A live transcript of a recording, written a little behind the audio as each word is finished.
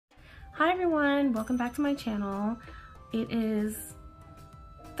Hi everyone, welcome back to my channel. It is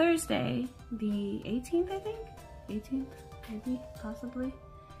Thursday, the 18th, I think? 18th, maybe, possibly.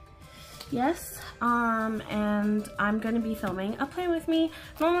 Yes, and I'm gonna be filming a plan with me.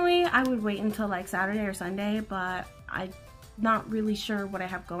 Normally I would wait until like Saturday or Sunday, but I'm not really sure what I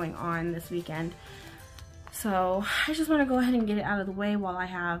have going on this weekend. So I just wanna go ahead and get it out of the way while I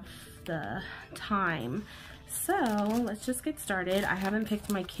have the time. So let's just get started. I haven't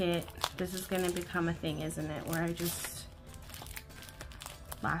picked my kit. This is gonna become a thing, isn't it? Where I just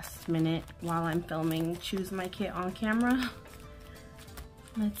last minute while I'm filming choose my kit on camera.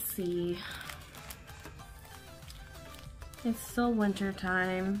 Let's see. It's still winter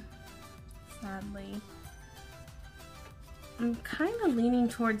time, sadly. I'm kind of leaning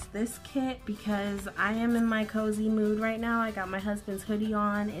towards this kit because I am in my cozy mood right now. I got my husband's hoodie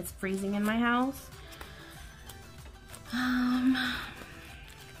on. It's freezing in my house.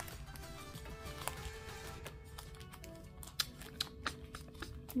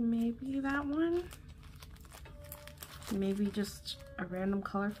 Maybe that one. Maybe just a random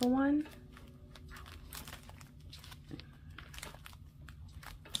colorful one.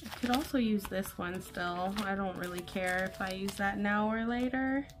 I could also use this one still. I don't really care if I use that now or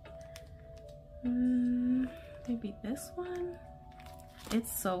later. Maybe this one.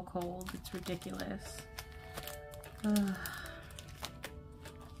 It's so cold. It's ridiculous.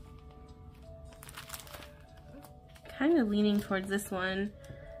 Kind of leaning towards this one,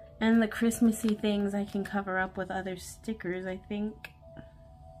 and the Christmassy things I can cover up with other stickers, I think.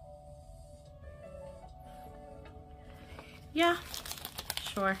 Yeah,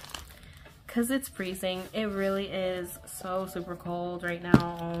 sure, because it's freezing. It really is so super cold right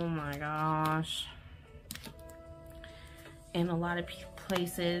now. Oh my gosh. And a lot of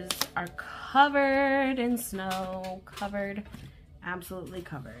places are covered in snow, absolutely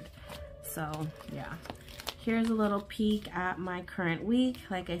covered. So yeah, here's a little peek at my current week.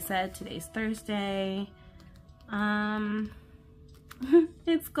 Like I said, today's Thursday.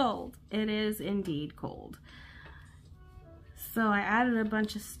 It's cold. It is indeed cold. So I added a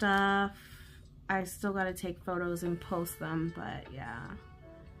bunch of stuff. I still got to take photos and post them, but yeah.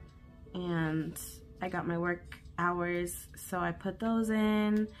 And I got my work hours, so I put those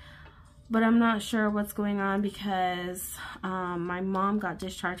in, but I'm not sure what's going on because my mom got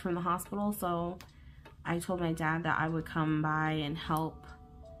discharged from the hospital, so I told my dad that I would come by and help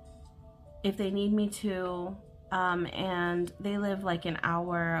if they need me to, and they live like an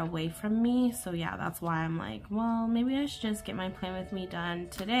hour away from me, so yeah, that's why I'm like, well, maybe I should just get my plan with me done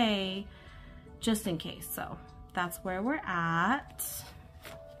today just in case. So that's where we're at.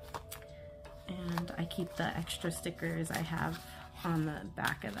 And I keep the extra stickers I have on the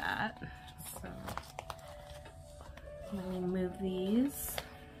back of that. So let me move these.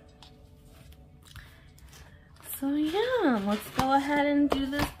 So yeah, let's go ahead and do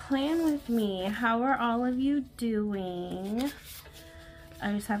this plan with me. How are all of you doing?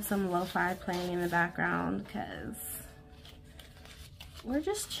 I just have some lo-fi playing in the background because we're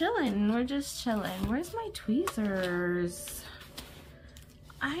just chilling. Where's my tweezers?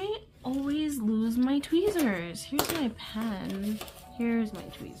 I always lose my tweezers. Here's my pen. Here's my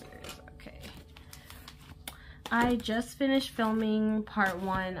tweezers. Okay. I just finished filming part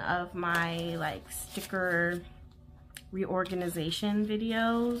 1 of my like sticker reorganization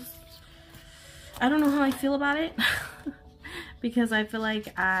videos. I don't know how I feel about it because I feel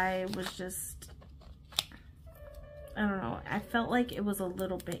like I was just, I don't know, I felt like it was a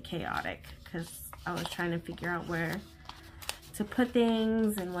little bit chaotic because I was trying to figure out where to put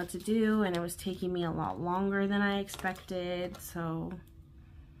things and what to do, and it was taking me a lot longer than I expected. So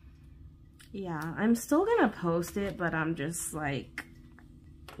yeah, I'm still gonna post it, but I'm just like,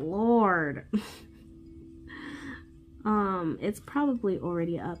 Lord. It's probably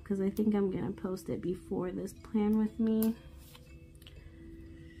already up because I think I'm gonna post it before this plan with me.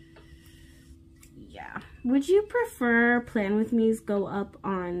 Yeah, would you prefer plan with me's go up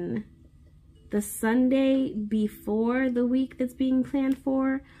on the Sunday before the week that's being planned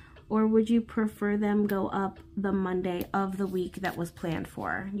for, or would you prefer them go up the Monday of the week that was planned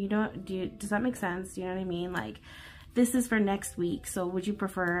for? Does that make sense? Do you know what I mean? Like, this is for next week, so would you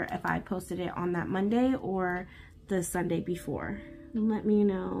prefer if I posted it on that Monday or the Sunday before? Let me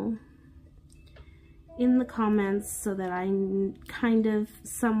know in the comments so that I kind of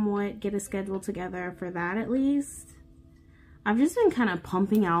somewhat get a schedule together for that at least. I've just been kind of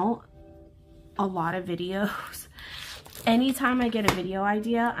pumping out a lot of videos. Anytime I get a video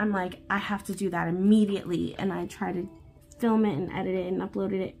idea, I'm like, I have to do that immediately, and I try to film it and edit it and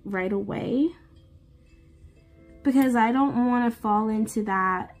upload it right away because I don't want to fall into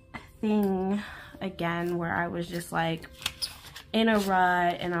that thing again where I was just like in a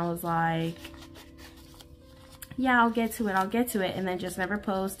rut, and I was like, yeah, I'll get to it, and then just never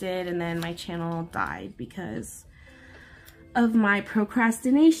posted, and then my channel died because of my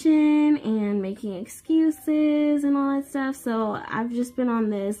procrastination and making excuses and all that stuff. So I've just been on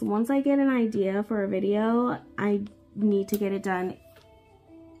this. Once I get an idea for a video, I need to get it done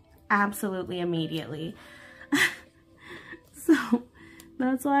absolutely immediately. So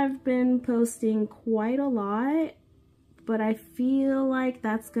that's why I've been posting quite a lot, but I feel like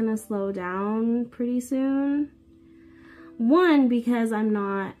that's gonna slow down pretty soon. One, because I'm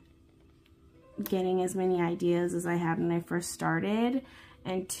not getting as many ideas as I had when I first started,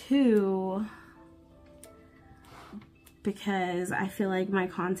 and two, because I feel like my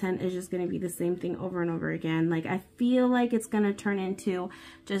content is just going to be the same thing over and over again. Like, I feel like it's going to turn into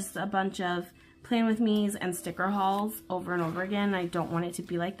just a bunch of plan with me's and sticker hauls over and over again. I don't want it to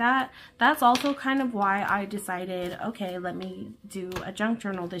be like that. That's also kind of why I decided, okay, let me do a junk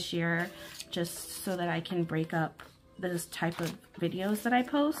journal this year, just so that I can break up this type of videos that I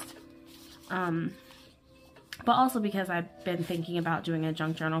post. But also because I've been thinking about doing a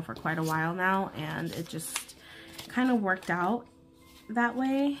junk journal for quite a while now, and it just kind of worked out that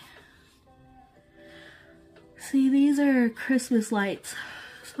way. See, these are Christmas lights,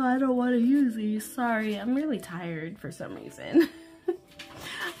 so I don't want to use these. Sorry, I'm really tired for some reason.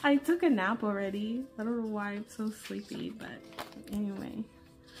 I took a nap already. I don't know why I'm so sleepy, but anyway.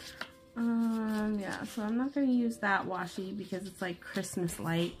 Yeah, so I'm not going to use that washi because it's like Christmas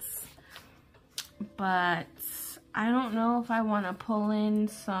lights. But I don't know if I want to pull in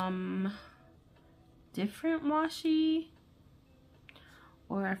some different washi,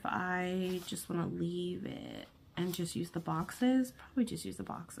 or if I just want to leave it and just use the boxes. Probably just use the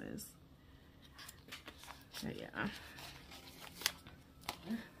boxes. But yeah.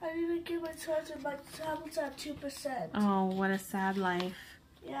 I didn't get my charger, my tablet's at 2%. Oh, what a sad life.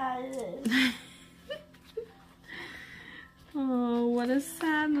 Yeah, it is. Oh, what a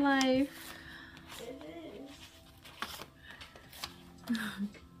sad life. It is.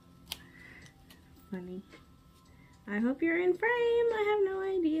 Funny. I hope you're in frame. I have no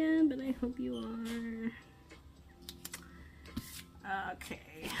idea, but I hope you are.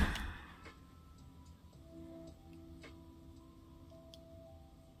 Okay.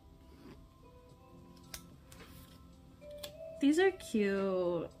 These are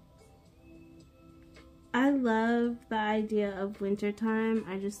cute. I love the idea of wintertime.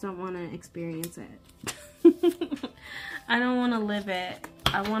 I just don't want to experience it. I don't want to live it.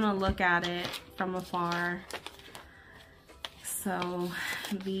 I want to look at it from afar. So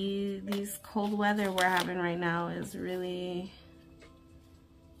these cold weather we're having right now is really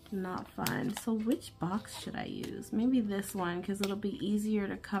not fun. So which box should I use? Maybe this one, because it'll be easier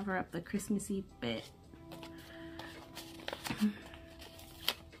to cover up the Christmassy bit.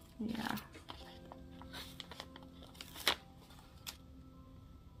 Yeah.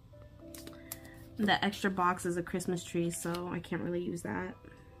 The extra box is a Christmas tree, so I can't really use that.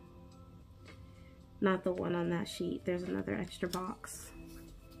 Not the one on that sheet. There's another extra box.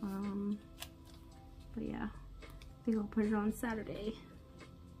 But yeah, I think I'll put it on Saturday.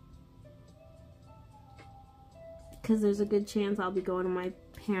 Because there's a good chance I'll be going to my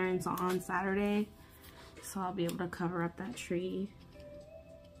parents on Saturday. So I'll be able to cover up that tree.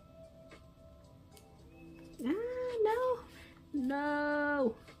 Ah, no.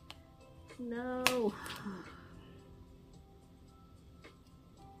 No. No.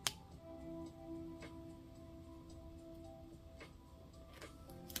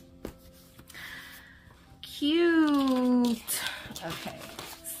 Cute. Okay.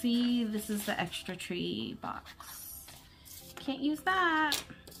 See, this is the extra tree box. Can't use that.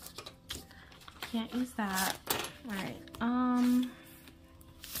 Can't use that. All right.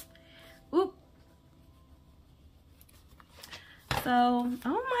 Oop. So,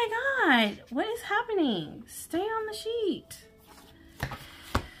 oh my God, what is happening? Stay on the sheet.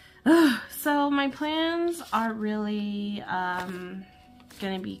 So my plans are really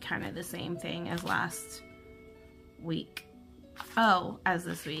gonna be kind of the same thing as last week. Oh, as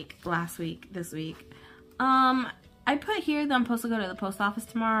this week, last week, this week. I put here that I'm supposed to go to the post office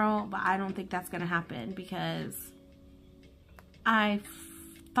tomorrow, but I don't think that's gonna happen because I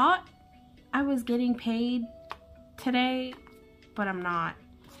thought I was getting paid today, but I'm not.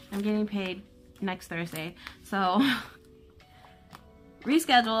 I'm getting paid next Thursday. So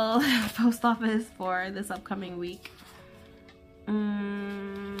reschedule post office for this upcoming week.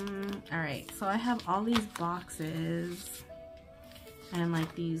 Alright, so I have all these boxes and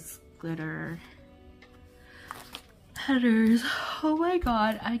like these glitter headers. Oh my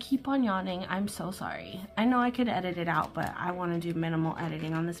god, I keep on yawning. I'm so sorry. I know I could edit it out, but I want to do minimal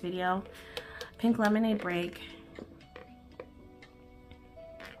editing on this video. Pink lemonade break.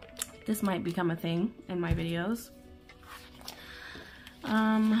 This might become a thing in my videos.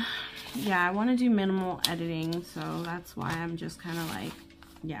 Yeah, I want to do minimal editing, so that's why I'm just kind of like,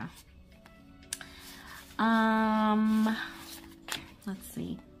 yeah. Let's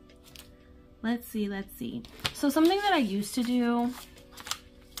see. So something that I used to do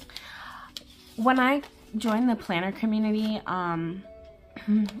when I joined the planner community,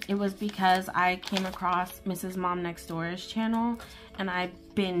 it was because I came across Mrs. Mom Next Door's channel and I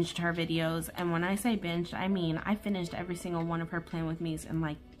binged her videos. And when I say binged, I mean I finished every single one of her Plan With Me's in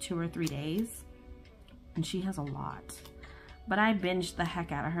like 2 or 3 days. And she has a lot. But I binged the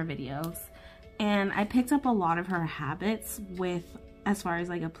heck out of her videos. And I picked up a lot of her habits with, as far as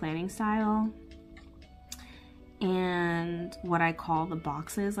like a planning style. And what I call the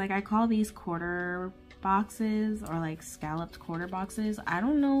boxes. Like I call these quarter boxes or like scalloped quarter boxes. I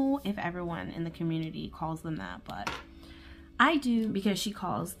don't know if everyone in the community calls them that, but I do because she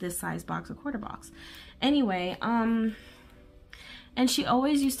calls this size box a quarter box. Anyway, and she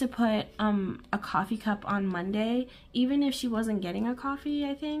always used to put a coffee cup on Monday, even if she wasn't getting a coffee,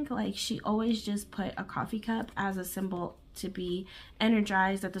 I think. Like she always just put a coffee cup as a symbol to be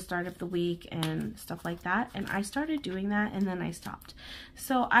energized at the start of the week and stuff like that. And I started doing that and then I stopped.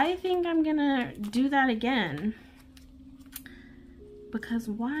 So I think I'm gonna do that again. Because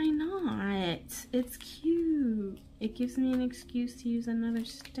why not? It's cute. It gives me an excuse to use another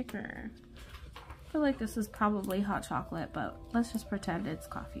sticker. I feel like this is probably hot chocolate, but let's just pretend it's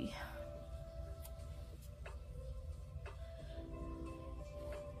coffee.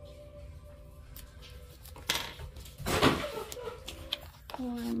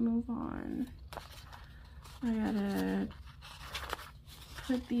 Before I move on, I gotta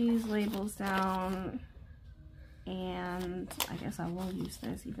put these labels down, and I guess I will use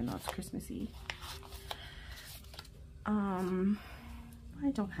this even though it's Christmassy.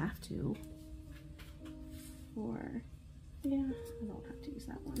 I don't have to. Or, yeah, I don't have to use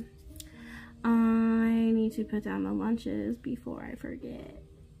that one. I need to put down the lunches before I forget.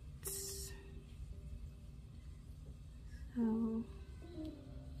 So,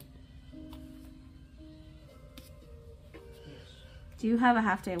 do you have a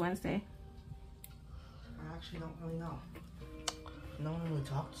half day Wednesday? I actually don't really know. No one really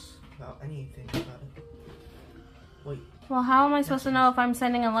talks about anything about it. Wait. Well, how am I supposed to know if I'm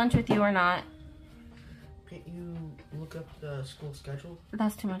sending a lunch with you or not? Can't you look up the school schedule?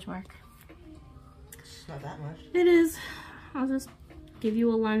 That's too much work. It's not that much. It is. I'll just give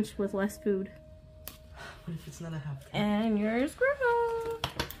you a lunch with less food. What if it's not a half day? And you're screwed.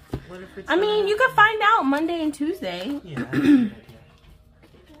 What if it's I mean, you could find out Monday and Tuesday. Yeah, that's a good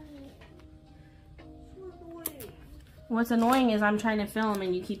idea. What's annoying is I'm trying to film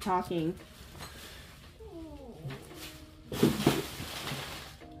and you keep talking. I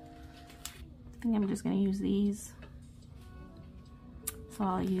think I'm just going to use these. So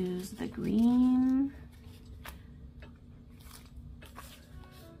I'll use the green.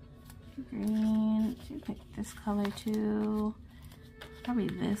 Green. Should pick this color too. Probably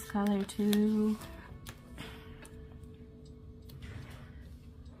this color too.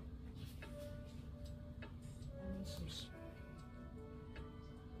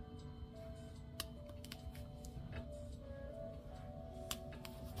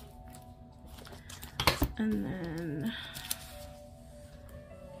 And then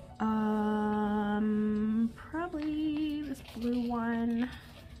probably this blue one.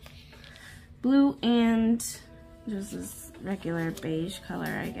 Blue and just this regular beige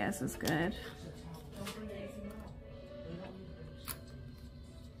color, I guess, is good.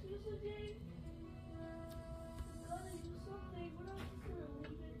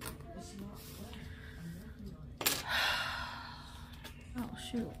 Oh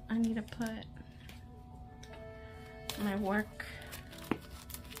shoot, I need to put my work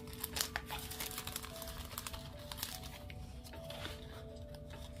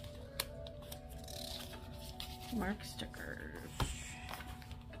stickers.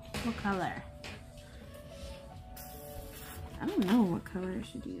 What color? I don't know what color I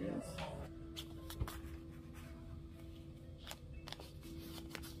should use.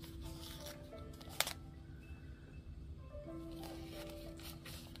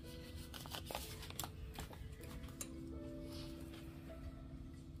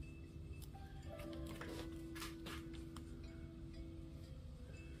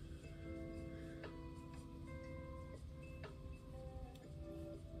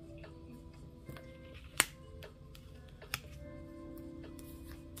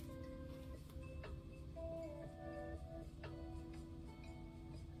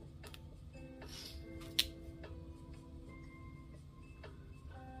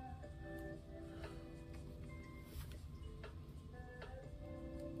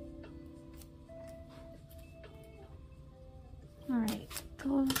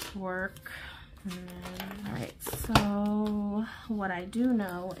 work. Alright, so what I do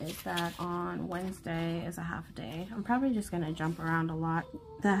know is that on Wednesday is a half a day. I'm probably just gonna jump around a lot.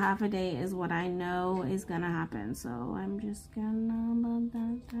 The half a day is what I know is gonna happen, so I'm just gonna put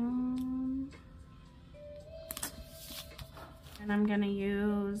that down. And I'm gonna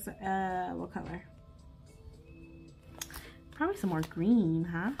use, what color? Probably some more green,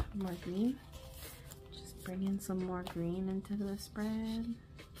 huh? More green. Just bring in some more green into the spread.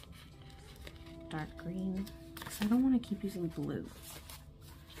 Dark green, because I don't want to keep using blue.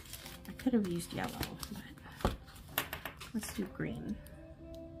 I could have used yellow, but let's do green.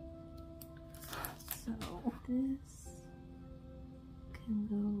 So this can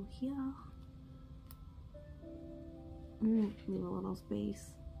go here. Leave a little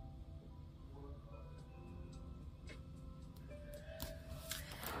space.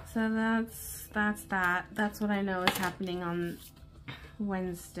 So that's what I know is happening on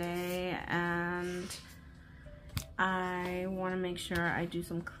Wednesday, and I want to make sure I do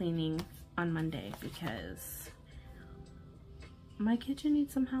some cleaning on Monday because my kitchen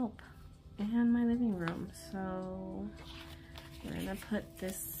needs some help and my living room. So we're gonna put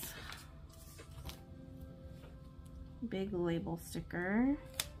this big label sticker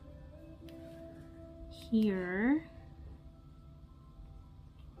here.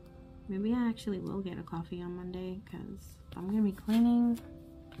 Maybe I actually will get a coffee on Monday because I'm gonna be cleaning.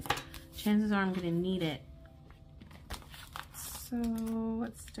 Chances are I'm gonna need it. So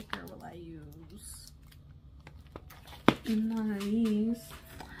what sticker will I use? None of these.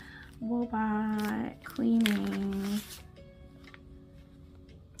 Wobot cleaning.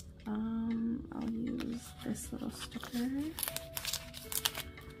 I'll use this little sticker.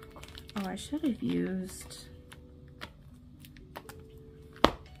 Oh, I should have used.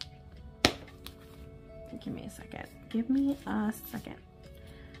 Give me a second. Give me a second.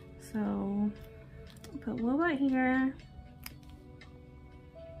 So, put Wobot here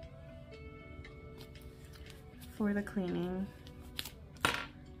for the cleaning.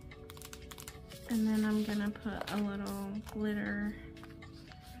 And then I'm gonna put a little glitter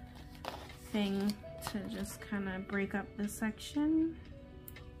thing to just kind of break up this section.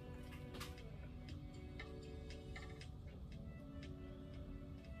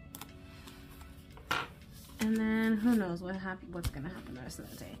 And then who knows what's gonna happen the rest of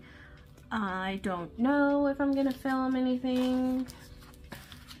the day. I don't know if I'm gonna film anything,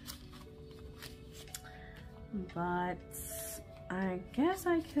 but I guess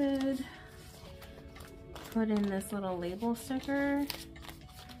I could put in this little label sticker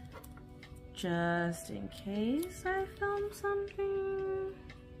just in case I film something.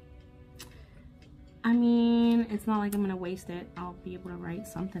 I mean, it's not like I'm gonna waste it. I'll be able to write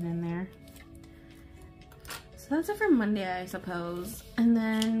something in there. So that's it for Monday, I suppose. And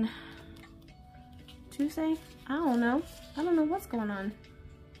then Tuesday, I don't know. I don't know what's going on.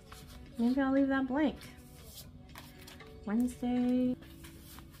 Maybe I'll leave that blank. Wednesday,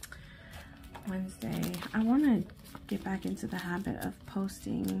 I want to get back into the habit of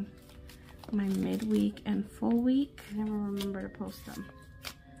posting my midweek and full week. I never remember to post them.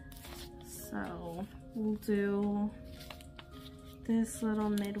 So we'll do this little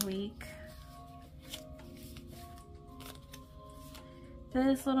midweek.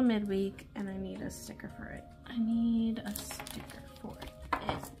 This little midweek, and I need a sticker for it. I need a sticker for it.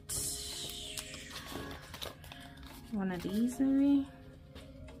 One of these, maybe?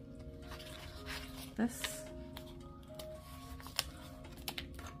 This?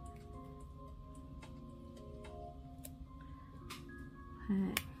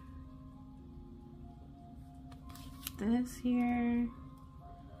 This here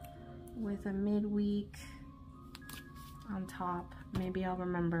with a midweek on top. Maybe I'll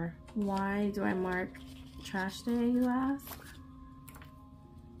remember. Why do I mark trash day, you ask?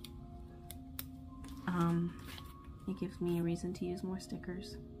 It gives me a reason to use more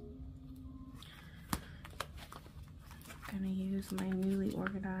stickers. I'm gonna use my newly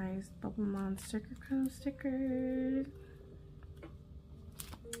organized Bubble Monster Co. stickers.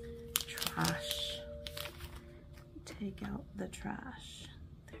 Trash. Take out the trash.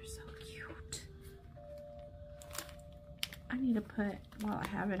 They're so cute. I need to put, while I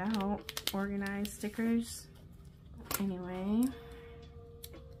have it out, organized stickers. Anyway,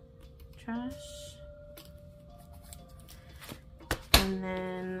 trash. And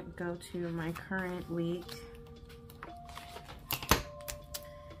then go to my current week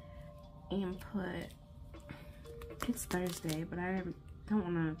and put, it's Thursday, but I don't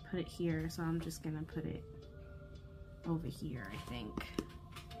want to put it here, so I'm just gonna put it over here, I think.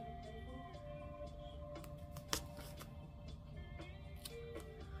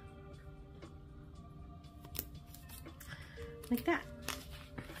 like that.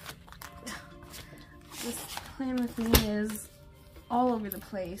 This plan with me is all over the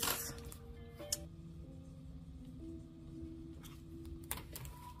place.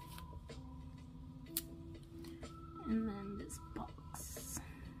 And then this box.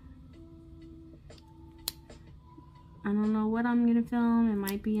 I don't know what I'm gonna film. It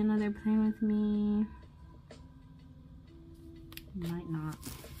might be another plan with me. Might not.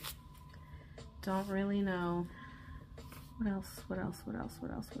 Don't really know. What else? What else? What else?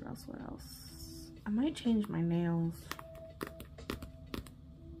 What else? What else? What else? I might change my nails.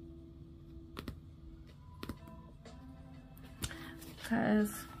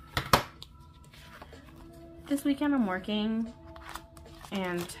 Because this weekend I'm working,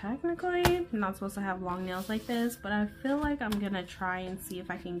 and technically I'm not supposed to have long nails like this, but I feel like I'm gonna try and see if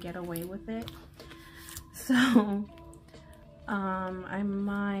I can get away with it. So I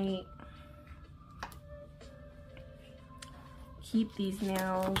might keep these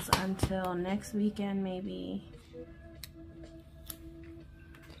nails until next weekend maybe,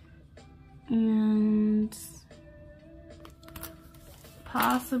 and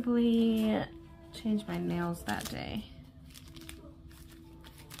possibly change my nails that day.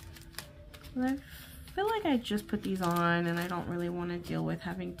 But I feel like I just put these on and I don't really want to deal with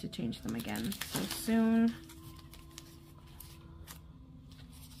having to change them again so soon.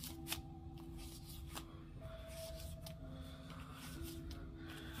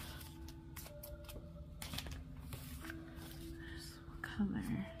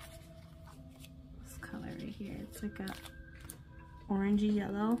 This color right here, it's like a orangey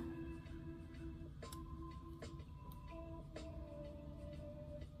yellow.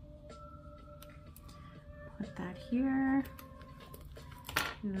 Put that here.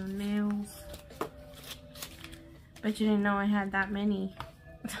 No nails. Bet you didn't know I had that many.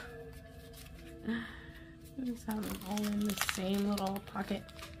 I just have them all in the same little pocket.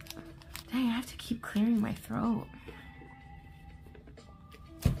 Dang, I have to keep clearing my throat.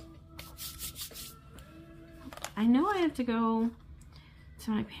 I know I have to go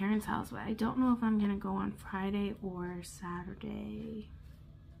to my parents' house, but I don't know if I'm gonna go on Friday or Saturday.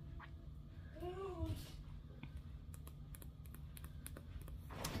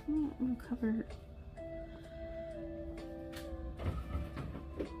 I'm covered.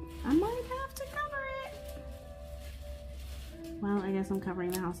 I might have to cover it. Well, I guess I'm covering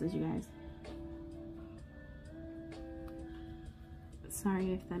the houses, you guys.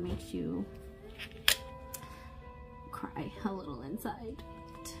 Sorry if that makes you cry a little inside.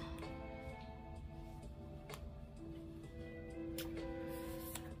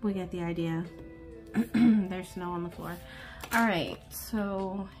 We get the idea. There's snow on the floor. All right,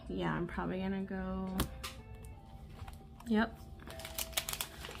 so yeah, I'm probably gonna go. Yep,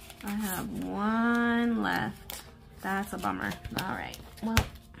 I have one left. That's a bummer. All right, well,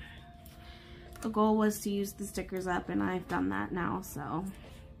 the goal was to use the stickers up, and I've done that now, so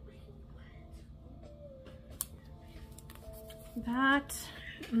that.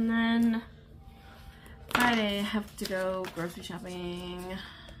 And then Friday I have to go grocery shopping,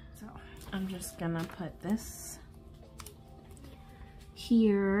 so I'm just gonna put this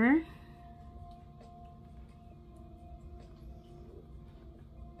here.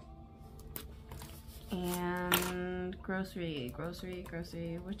 And grocery.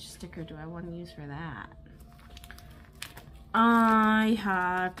 Which sticker do I want to use for that? I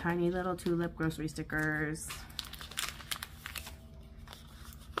have tiny little tulip grocery stickers.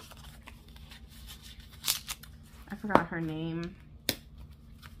 I forgot her name.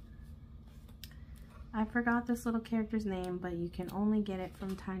 I forgot this little character's name, but you can only get it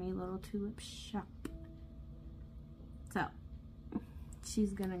from Tiny Little Tulip Shop. So,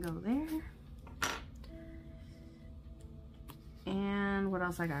 she's gonna go there. And what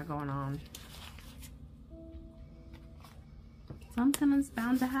else I got going on? Something is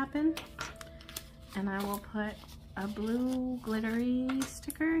bound to happen. And I will put a blue glittery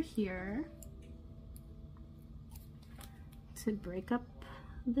sticker here to break up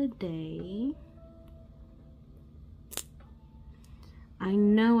the day. I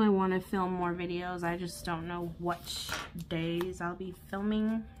know I want to film more videos. I just don't know which days I'll be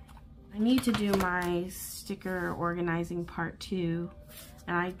filming. I need to do my sticker organizing part 2,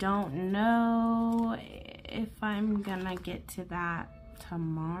 and I don't know if I'm gonna get to that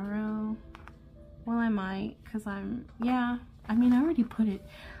tomorrow. Well, I might, because yeah, I mean, I already put it,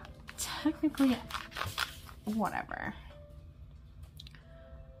 technically, whatever.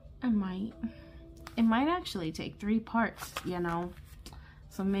 I might. It might actually take 3 parts, you know,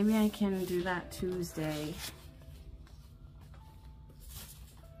 so maybe I can do that Tuesday.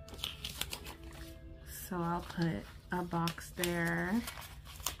 So I'll put a box there,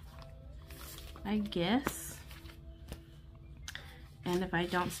 I guess. And if I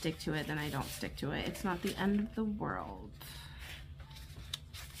don't stick to it, then I don't stick to it. It's not the end of the world.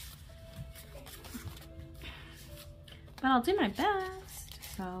 But I'll do my best.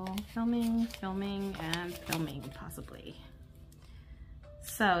 So filming, filming, and filming possibly.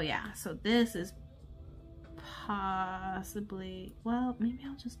 So yeah, so this is possibly, well, maybe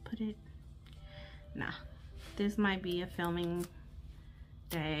I'll just put it, nah. This might be a filming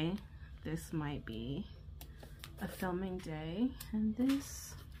day. This might be a filming day. And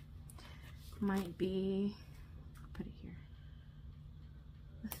this might be, put it here,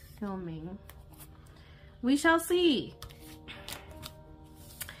 a filming. We shall see.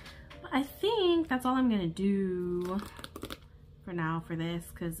 I think that's all I'm gonna do for now for this,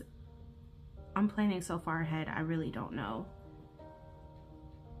 because I'm planning so far ahead, I really don't know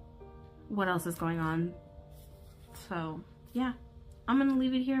what else is going on. So yeah, I'm gonna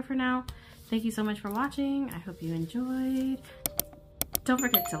leave it here for now. Thank you so much for watching. I hope you enjoyed. Don't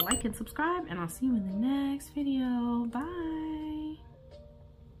forget to like and subscribe, and I'll see you in the next video. Bye.